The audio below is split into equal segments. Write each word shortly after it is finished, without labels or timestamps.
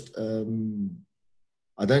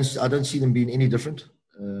I don't see them being any different.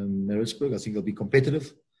 Maritzburg, I think they'll be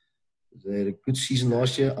competitive. They had a good season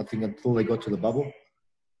last year, I think, until they got to the bubble.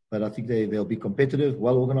 But I think they'll be competitive,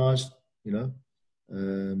 well organized, you know.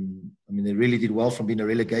 I mean, they really did well from being a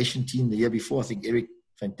relegation team the year before. I think Eric,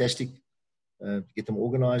 fantastic to get them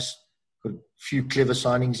organized. Got a few clever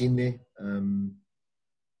signings in there.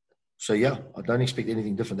 So, yeah, I don't expect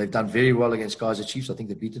anything different. They've done very well against Kaizer Chiefs. I think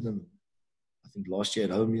they beat them, I think, last year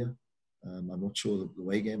at home here. I'm not sure the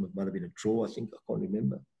away game. It might have been a draw, I think. I can't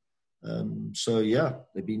remember. So, yeah,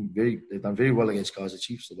 they've done very well against Kaizer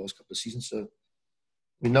Chiefs the last couple of seasons. So,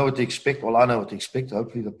 we know what to expect. Well, I know what to expect.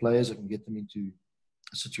 Hopefully the players, I can get them into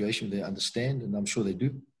a situation where they understand, and I'm sure they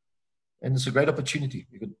do. And it's a great opportunity.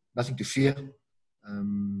 We've got nothing to fear.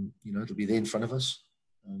 You know, it'll be there in front of us.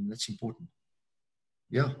 That's important.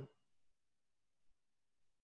 Yeah.